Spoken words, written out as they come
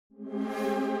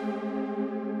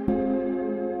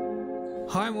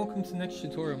Hi and welcome to the next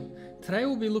tutorial. Today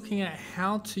we'll be looking at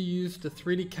how to use the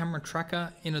 3D camera tracker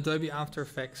in Adobe After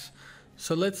Effects.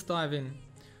 So let's dive in.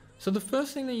 So the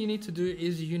first thing that you need to do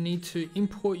is you need to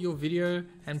import your video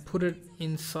and put it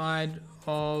inside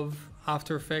of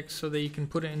After Effects so that you can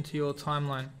put it into your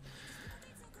timeline.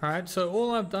 Alright, so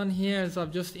all I've done here is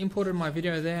I've just imported my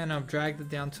video there and I've dragged it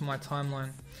down to my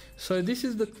timeline. So this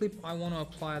is the clip I want to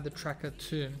apply the tracker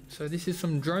to. So this is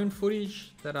some drone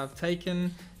footage that I've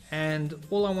taken, and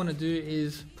all I want to do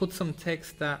is put some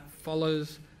text that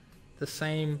follows the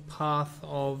same path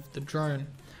of the drone.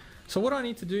 So what I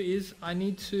need to do is I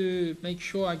need to make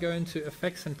sure I go into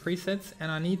effects and presets,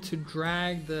 and I need to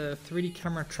drag the 3D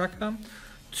camera tracker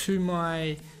to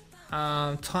my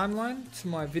timeline, to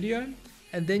my video,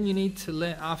 and then you need to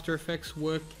let After Effects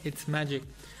work its magic.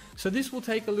 So this will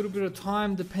take a little bit of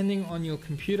time depending on your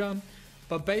computer,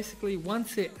 but basically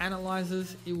once it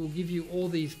analyzes, it will give you all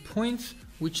these points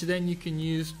which then you can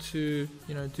use to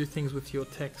do things with your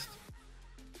text.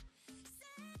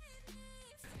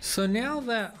 So now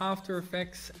that After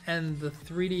Effects and the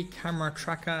 3D camera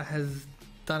tracker has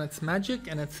done its magic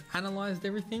and it's analyzed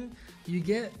everything, you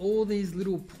get all these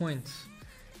little points.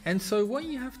 And so what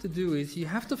you have to do is you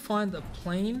have to find a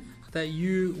plane that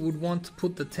you would want to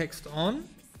put the text on,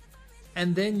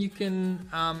 and then you can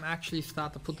actually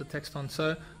start to put the text on.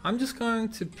 So I'm just going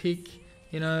to pick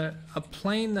a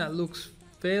plane that looks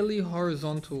fairly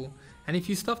horizontal, and if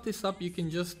you stuff this up you can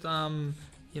just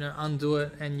undo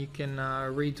it and you can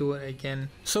redo it again.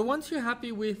 So once you're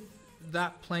happy with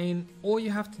that plane, all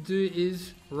you have to do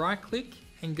is right click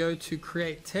and go to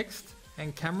create text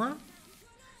and camera,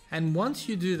 and once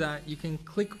you do that you can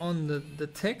click on the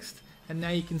text, and now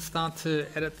you can start to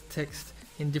edit the text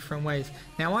in different ways.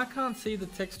 Now I can't see the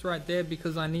text right there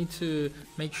because I need to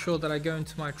make sure that I go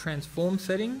into my transform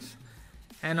settings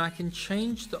and I can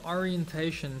change the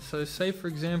orientation. So say for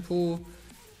example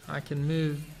I can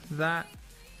move that,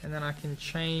 and then I can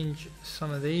change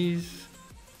some of these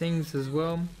things as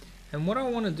well. And what I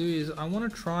want to do is I want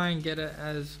to try and get it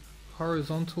as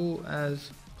horizontal as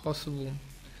possible.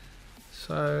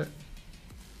 So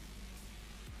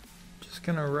just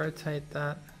gonna rotate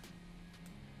that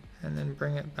and then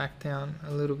bring it back down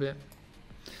a little bit.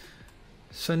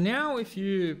 So now if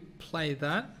you play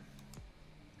that,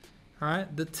 all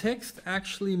right, the text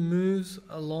actually moves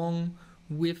along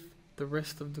with the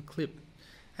rest of the clip.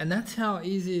 And that's how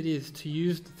easy it is to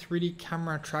use the 3D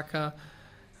camera tracker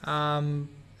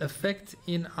effect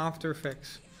in After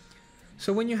Effects.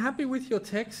 So when you're happy with your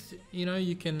text,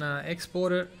 you can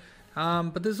export it.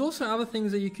 But there's also other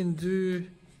things that you can do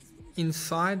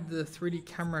inside the 3D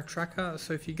camera tracker.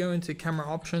 So if you go into camera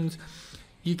options,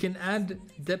 you can add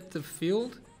depth of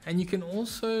field, and you can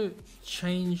also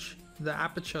change the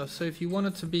aperture. So if you want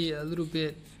it to be a little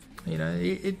bit,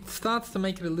 it starts to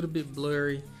make it a little bit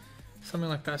blurry, something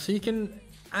like that. So you can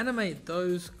animate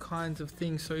those kinds of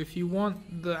things. So if you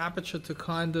want the aperture to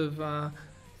kind of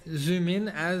zoom in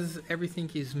as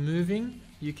everything is moving,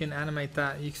 you can animate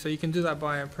that. So you can do that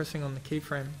by pressing on the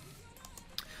keyframe.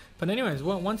 But anyways,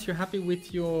 once you're happy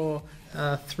with your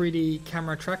 3D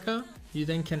camera tracker, you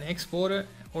then can export it,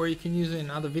 or you can use it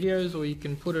in other videos, or you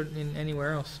can put it in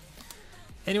anywhere else.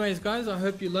 Anyways guys, I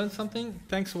hope you learned something.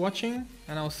 Thanks for watching,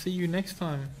 and I'll see you next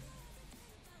time.